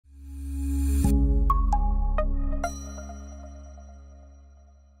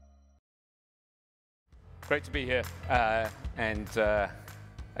Great to be here.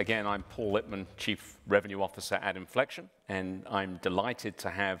 Again, I'm Paul Lipman, Chief Revenue Officer at Infleqtion, and I'm delighted to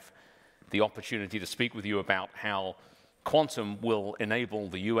have the opportunity to speak with you about how quantum will enable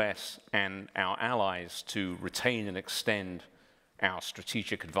the US and our allies to retain and extend our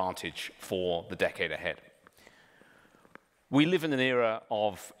strategic advantage for the decade ahead. We live in an era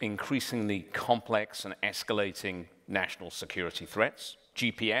of increasingly complex and escalating national security threats.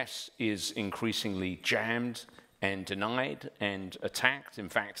 GPS is increasingly jammed and denied and attacked. In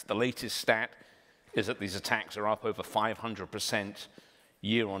fact, the latest stat is that these attacks are up over 500%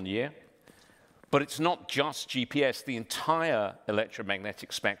 year on year. But it's not just GPS. The entire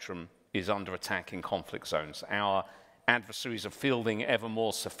electromagnetic spectrum is under attack in conflict zones. Our adversaries are fielding ever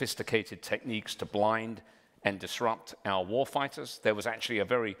more sophisticated techniques to blind and disrupt our warfighters. There was actually a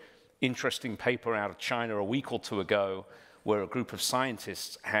very interesting paper out of China a week or two ago where a group of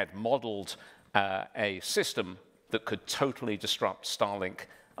scientists had modeled a system that could totally disrupt Starlink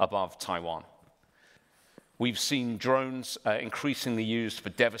above Taiwan. We've seen drones increasingly used for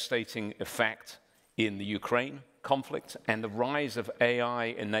devastating effect in the Ukraine conflict, and the rise of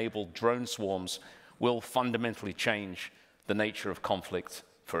AI-enabled drone swarms will fundamentally change the nature of conflict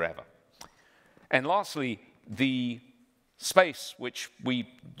forever. And lastly, the space, which we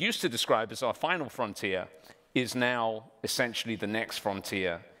used to describe as our final frontier, is now essentially the next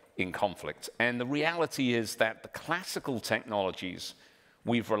frontier in conflict. And the reality is that the classical technologies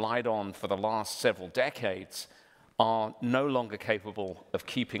we've relied on for the last several decades are no longer capable of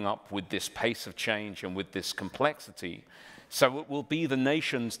keeping up with this pace of change and with this complexity. So it will be the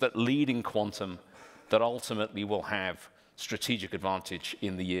nations that lead in quantum that ultimately will have strategic advantage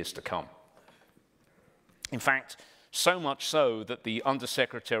in the years to come. In fact, so much so that the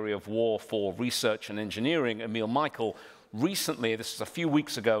Undersecretary of War for Research and Engineering, Emil Michael, recently, this is a few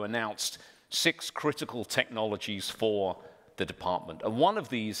weeks ago, announced 6 critical technologies for the department. And one of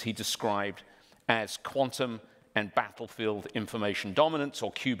these he described as quantum and battlefield information dominance,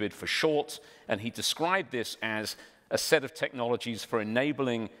 or QBID for short, and he described this as a set of technologies for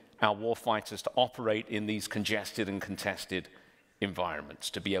enabling our warfighters to operate in these congested and contested environments,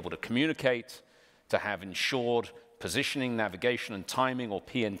 to be able to communicate, to have ensured positioning, navigation, and timing, or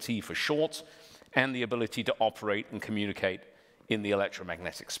PNT for short, and the ability to operate and communicate in the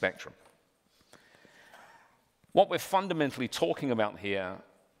electromagnetic spectrum. What we're fundamentally talking about here,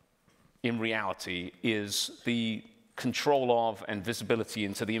 in reality, is the control of and visibility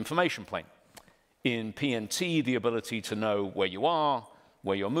into the information plane. In PNT, the ability to know where you are,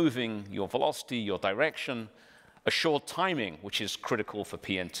 where you're moving, your velocity, your direction, assured timing, which is critical for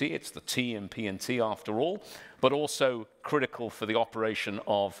PNT. It's the T in PNT after all, but also critical for the operation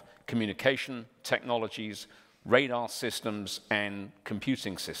of communication technologies, radar systems, and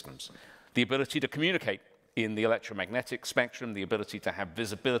computing systems. The ability to communicate in the electromagnetic spectrum, the ability to have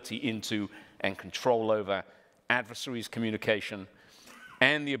visibility into and control over adversaries' communication,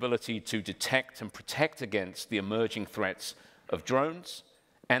 and the ability to detect and protect against the emerging threats of drones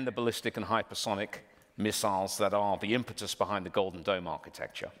and the ballistic and hypersonic missiles that are the impetus behind the Golden Dome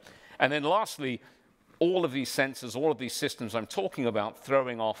architecture. And then lastly, all of these sensors, all of these systems I'm talking about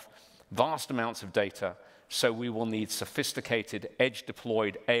throwing off vast amounts of data, so we will need sophisticated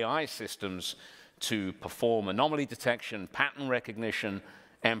edge-deployed AI systems to perform anomaly detection, pattern recognition,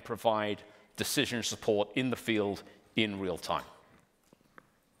 and provide decision support in the field in real time.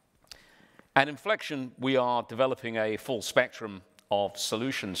 At Infleqtion, we are developing a full spectrum of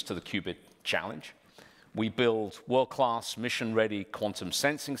solutions to the QBID challenge. We build world-class, mission-ready quantum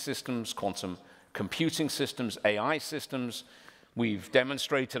sensing systems, quantum computing systems, AI systems. We've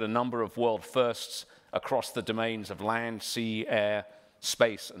demonstrated a number of world firsts across the domains of land, sea, air,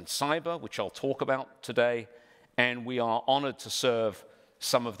 space, and cyber, which I'll talk about today. And we are honored to serve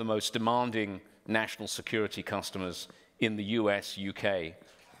some of the most demanding national security customers in the US, UK,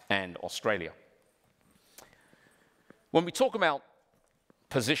 and Australia. When we talk about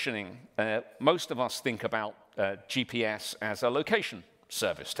positioning, most of us think about GPS as a location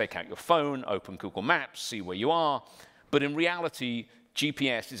service. Take out your phone, open Google Maps, see where you are. But in reality,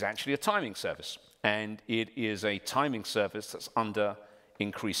 GPS is actually a timing service. And it is a timing service that's under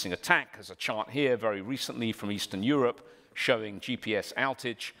increasing attack. There's a chart here very recently from Eastern Europe showing GPS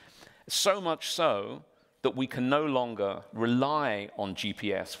outage. So much so that we can no longer rely on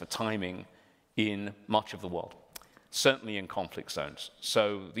GPS for timing in much of the world, certainly in conflict zones.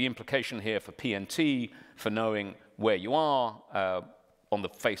 So the implication here for PNT, for knowing where you are on the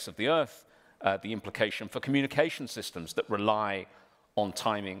face of the Earth, the implication for communication systems that rely on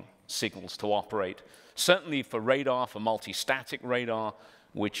timing signals to operate. Certainly for radar, for multi-static radar,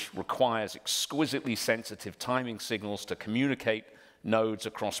 which requires exquisitely sensitive timing signals to communicate nodes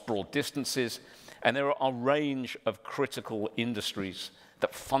across broad distances. And there are a range of critical industries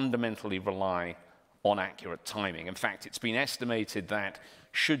that fundamentally rely on accurate timing. In fact, it's been estimated that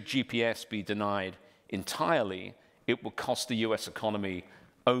should GPS be denied entirely, it would cost the US economy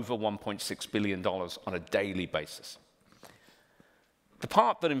over $1.6 billion on a daily basis. The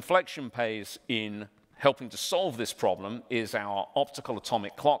part that Infleqtion plays in helping to solve this problem is our optical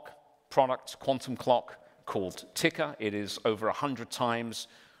atomic clock product, quantum clock, called Ticker. It is over 100 times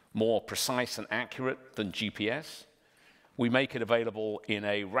more precise and accurate than GPS. We make it available in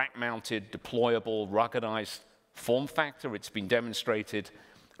a rack-mounted, deployable, ruggedized form factor. It's been demonstrated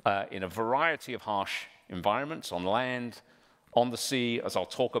in a variety of harsh environments, on land, on the sea, as I'll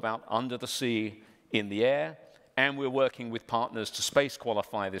talk about, under the sea, in the air, and we're working with partners to space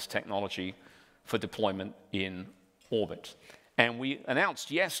qualify this technology for deployment in orbit. And we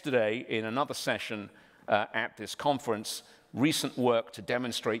announced yesterday in another session at this conference recent work to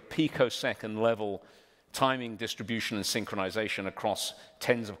demonstrate picosecond level timing, distribution, and synchronization across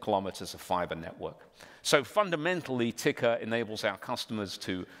tens of kilometers of fiber network. So fundamentally, Ticker enables our customers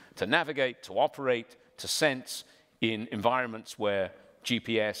to navigate, to operate, to sense in environments where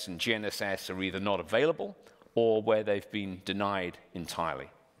GPS and GNSS are either not available or where they've been denied entirely.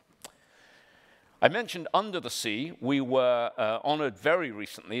 I mentioned under the sea. We were honored very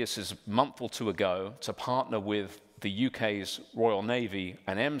recently, this is a month or two ago, to partner with the UK's Royal Navy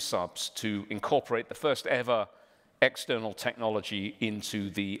and MSubs to incorporate the first ever external technology into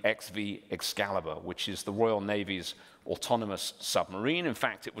the XV Excalibur, which is the Royal Navy's autonomous submarine. In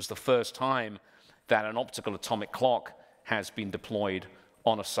fact, it was the first time that an optical atomic clock has been deployed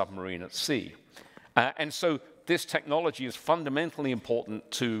on a submarine at sea. And so this technology is fundamentally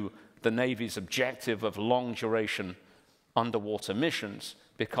important to the Navy's objective of long-duration underwater missions,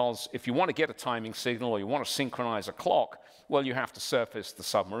 because if you want to get a timing signal or you want to synchronize a clock, well, you have to surface the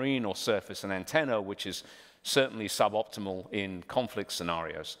submarine or surface an antenna, which is certainly suboptimal in conflict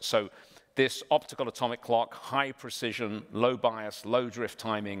scenarios. So this optical atomic clock, high precision, low bias, low drift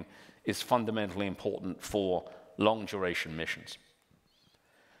timing is fundamentally important for long-duration missions.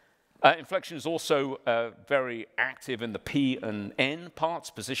 Infleqtion is also very active in the P and N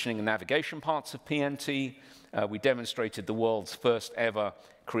parts, positioning and navigation parts of PNT. We demonstrated the world's first ever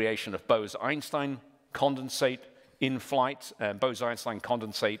creation of Bose-Einstein condensate in flight. Bose-Einstein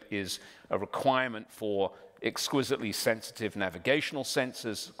condensate is a requirement for exquisitely sensitive navigational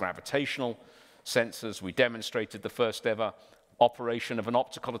sensors, gravitational sensors. We demonstrated the first ever operation of an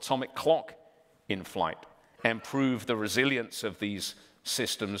optical atomic clock in flight and proved the resilience of these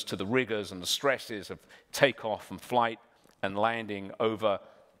systems to the rigors and the stresses of takeoff and flight and landing over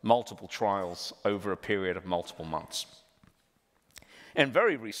multiple trials over a period of multiple months. And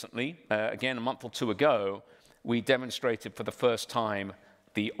very recently, again a month or two ago, we demonstrated for the first time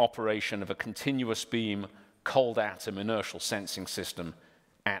the operation of a continuous beam cold atom inertial sensing system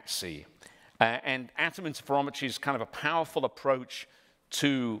at sea. And atom interferometry is kind of a powerful approach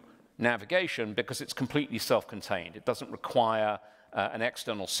to navigation because it's completely self-contained. It doesn't require an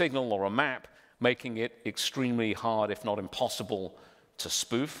external signal or a map, making it extremely hard, if not impossible, to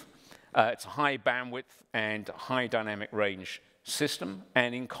spoof. It's a high bandwidth and high dynamic range system,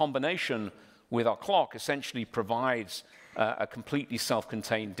 and in combination with our clock, essentially provides a completely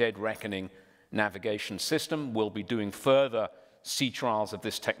self-contained dead reckoning navigation system. We'll be doing further sea trials of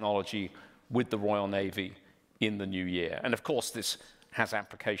this technology with the Royal Navy in the new year. And of course, this has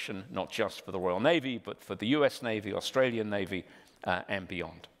application not just for the Royal Navy, but for the US Navy, Australian Navy, and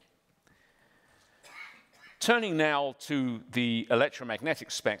beyond. Turning now to the electromagnetic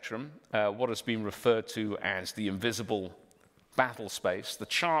spectrum, what has been referred to as the invisible battle space. The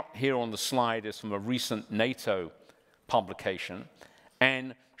chart here on the slide is from a recent NATO publication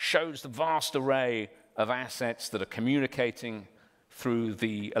and shows the vast array of assets that are communicating through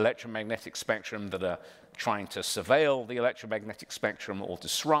the electromagnetic spectrum, that are trying to surveil the electromagnetic spectrum or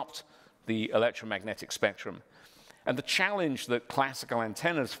disrupt the electromagnetic spectrum. And the challenge that classical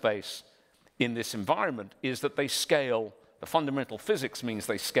antennas face in this environment is that they scale. The fundamental physics means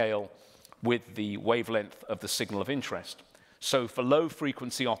they scale with the wavelength of the signal of interest. So for low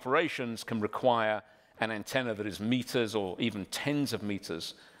frequency operations can require an antenna that is meters or even tens of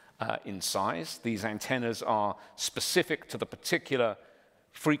meters in size. These antennas are specific to the particular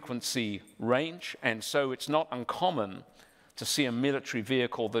frequency range, and so it's not uncommon to see a military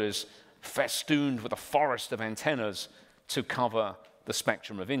vehicle that is festooned with a forest of antennas to cover the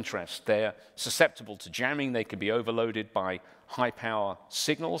spectrum of interest. They're susceptible to jamming, they can be overloaded by high power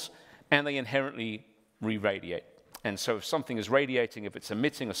signals, and they inherently re-radiate. And so if something is radiating, if it's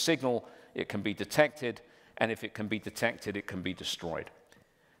emitting a signal, it can be detected, and if it can be detected, it can be destroyed.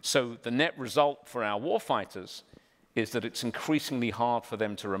 So the net result for our warfighters is that it's increasingly hard for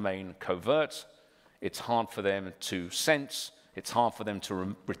them to remain covert, it's hard for them to sense, it's hard for them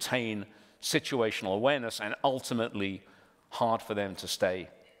to retain situational awareness, and ultimately hard for them to stay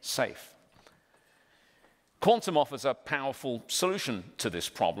safe. Quantum offers a powerful solution to this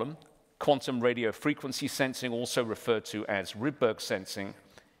problem. Quantum radio frequency sensing, also referred to as Rydberg sensing,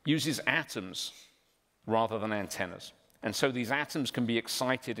 uses atoms rather than antennas. And so these atoms can be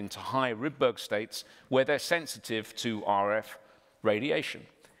excited into high Rydberg states where they're sensitive to RF radiation.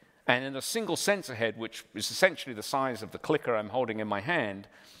 And in a single sensor head, which is essentially the size of the clicker I'm holding in my hand,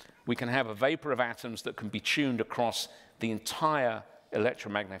 we can have a vapor of atoms that can be tuned across the entire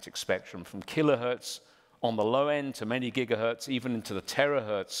electromagnetic spectrum, from kilohertz on the low end to many gigahertz, even into the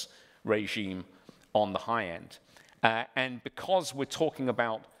terahertz regime on the high end. And because we're talking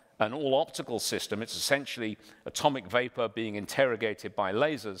about an all-optical system, it's essentially atomic vapor being interrogated by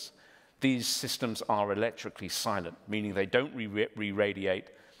lasers, these systems are electrically silent, meaning they don't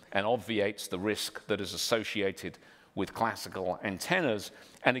re-radiate and obviates the risk that is associated with classical antennas.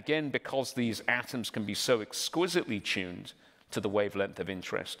 And again, because these atoms can be so exquisitely tuned to the wavelength of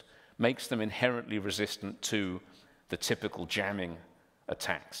interest, makes them inherently resistant to the typical jamming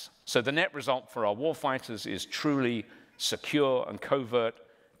attacks. So the net result for our warfighters is truly secure and covert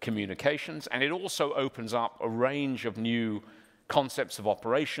communications, and it also opens up a range of new concepts of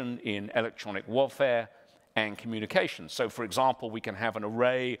operation in electronic warfare and communications. So for example, we can have an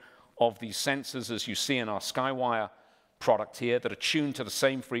array of these sensors, as you see in our Skywire product here, that are tuned to the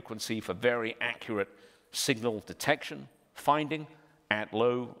same frequency for very accurate signal detection, finding at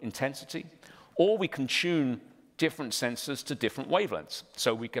low intensity. Or we can tune different sensors to different wavelengths.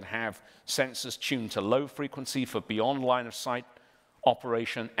 So we could have sensors tuned to low frequency for beyond line of sight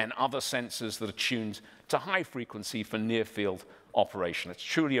operation, and other sensors that are tuned to high frequency for near field operation. It's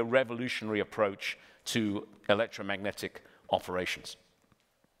truly a revolutionary approach to electromagnetic operations.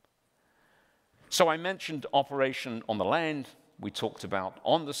 So I mentioned operation on the land, we talked about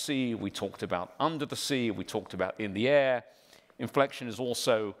on the sea, we talked about under the sea, we talked about in the air. Infleqtion is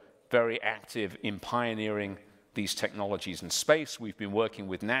also very active in pioneering these technologies in space. We've been working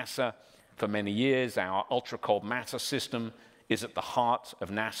with NASA for many years. Our ultra-cold matter system is at the heart of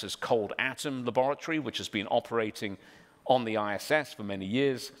NASA's Cold Atom Laboratory, which has been operating on the ISS for many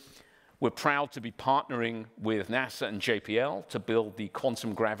years. We're proud to be partnering with NASA and JPL to build the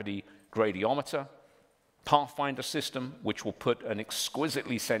quantum gravity gradiometer Pathfinder system, which will put an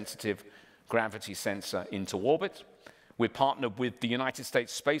exquisitely sensitive gravity sensor into orbit. We're partnered with the United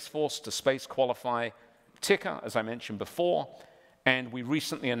States Space Force to space qualify Ticker, as I mentioned before, and we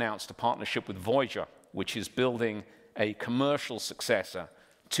recently announced a partnership with Voyager, which is building a commercial successor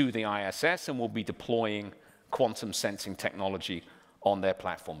to the ISS and will be deploying quantum sensing technology on their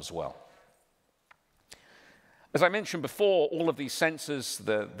platform as well. As I mentioned before, all of these sensors,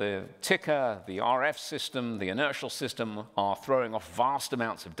 the ticker, the RF system, the inertial system, are throwing off vast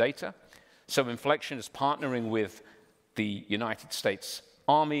amounts of data. So Infleqtion is partnering with the United States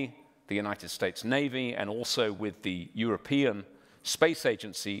Army, the United States Navy, and also with the European Space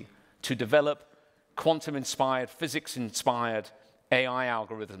Agency to develop quantum-inspired, physics-inspired AI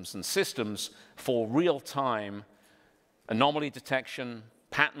algorithms and systems for real-time anomaly detection,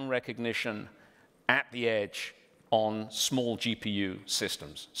 pattern recognition at the edge on small GPU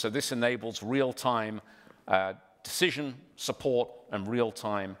systems. So this enables real-time decision support and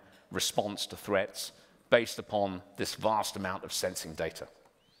real-time response to threats based upon this vast amount of sensing data.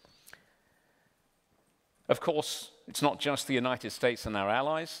 Of course, it's not just the United States and our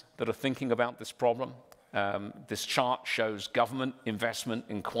allies that are thinking about this problem. This chart shows government investment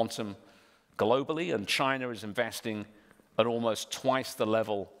in quantum globally, and China is investing at almost twice the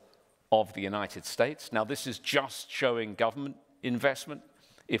level of the United States. Now, this is just showing government investment.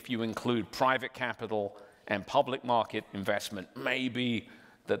 If you include private capital and public market investment, maybe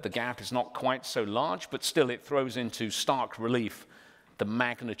that the gap is not quite so large, but still it throws into stark relief the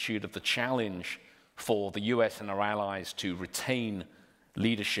magnitude of the challenge for the US and our allies to retain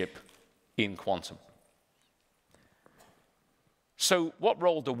leadership in quantum. So what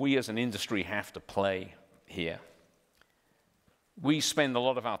role do we as an industry have to play here? We spend a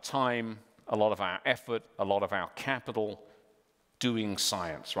lot of our time, a lot of our effort, a lot of our capital doing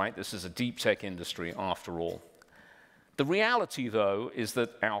science, right? This is a deep tech industry after all. The reality, though, is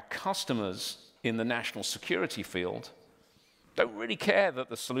that our customers in the national security field don't really care that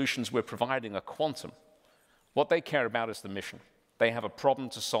the solutions we're providing are quantum. What they care about is the mission. They have a problem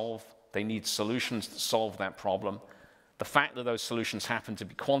to solve, They need solutions that solve that problem. The fact that those solutions happen to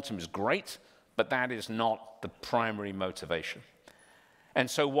be quantum is great, but that is not the primary motivation. And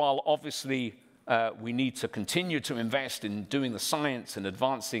so while obviously we need to continue to invest in doing the science and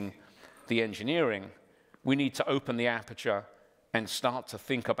advancing the engineering, we need to open the aperture and start to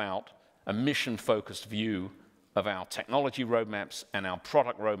think about a mission-focused view of our technology roadmaps and our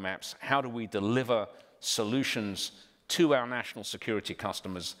product roadmaps. How do we deliver solutions to our national security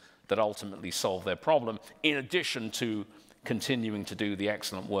customers that ultimately solve their problem, in addition to continuing to do the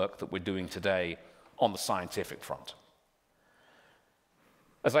excellent work that we're doing today on the scientific front?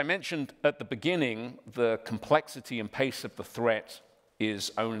 As I mentioned at the beginning, the complexity and pace of the threat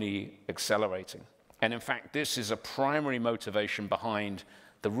is only accelerating. And in fact, this is a primary motivation behind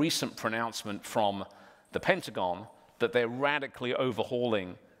the recent pronouncement from the Pentagon that they're radically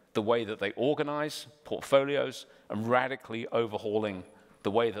overhauling the way that they organize portfolios and radically overhauling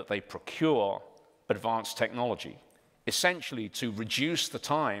the way that they procure advanced technology, essentially to reduce the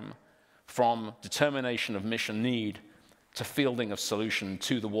time from determination of mission need to fielding of solution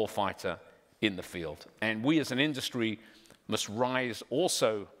to the warfighter in the field. And we as an industry must rise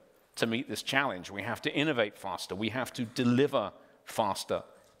also to meet this challenge. We have to innovate faster. We have to deliver faster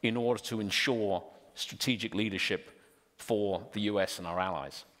in order to ensure strategic leadership for the US and our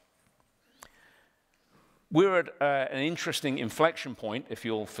allies. We're at an interesting inflection point, if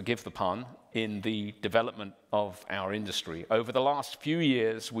you'll forgive the pun, in the development of our industry. Over the last few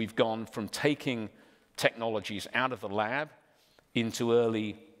years, we've gone from taking technologies out of the lab into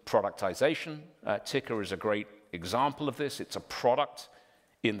early productization. Ticker is a great example of this. It's a product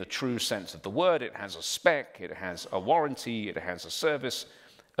in the true sense of the word. It has a spec, it has a warranty, it has a service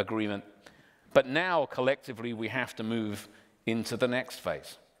agreement. But now, collectively, we have to move into the next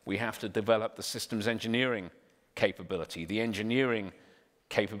phase. We have to develop the systems engineering capability, the engineering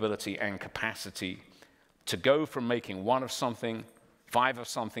capability and capacity to go from making one of something, 5 of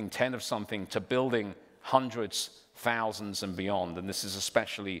something, 10 of something, to building hundreds, thousands, and beyond. And this is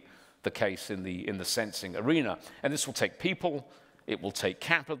especially the case in the sensing arena. And this will take people, it will take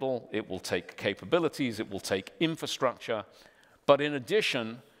capital, it will take capabilities, it will take infrastructure. But in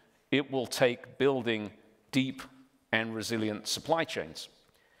addition, it will take building deep and resilient supply chains.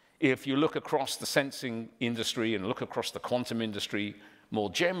 If you look across the sensing industry and look across the quantum industry more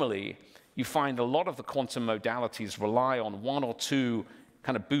generally, you find a lot of the quantum modalities rely on 1 or 2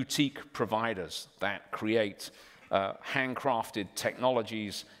 kind of boutique providers that create handcrafted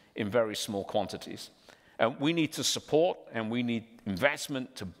technologies in very small quantities. We need to support and we need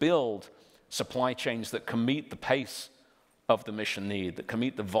investment to build supply chains that can meet the pace of the mission need, that can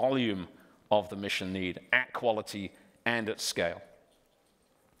meet the volume of the mission need at quality and at scale.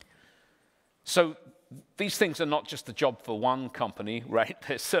 So these things are not just the job for one company, right?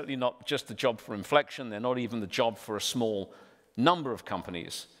 They're certainly not just the job for Infleqtion. They're not even the job for a small number of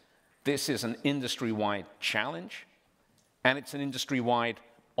companies. This is an industry-wide challenge, and it's an industry-wide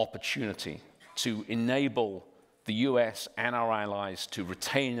opportunity to enable the US and our allies to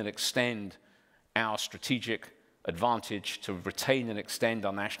retain and extend our strategic advantage, to retain and extend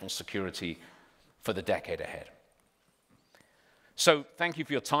our national security for the decade ahead. So thank you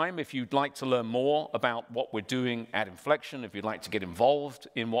for your time. If you'd like to learn more about what we're doing at Infleqtion, if you'd like to get involved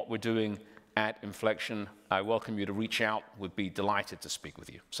in what we're doing at Infleqtion, I welcome you to reach out. We'd be delighted to speak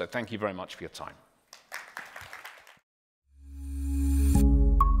with you. So thank you very much for your time.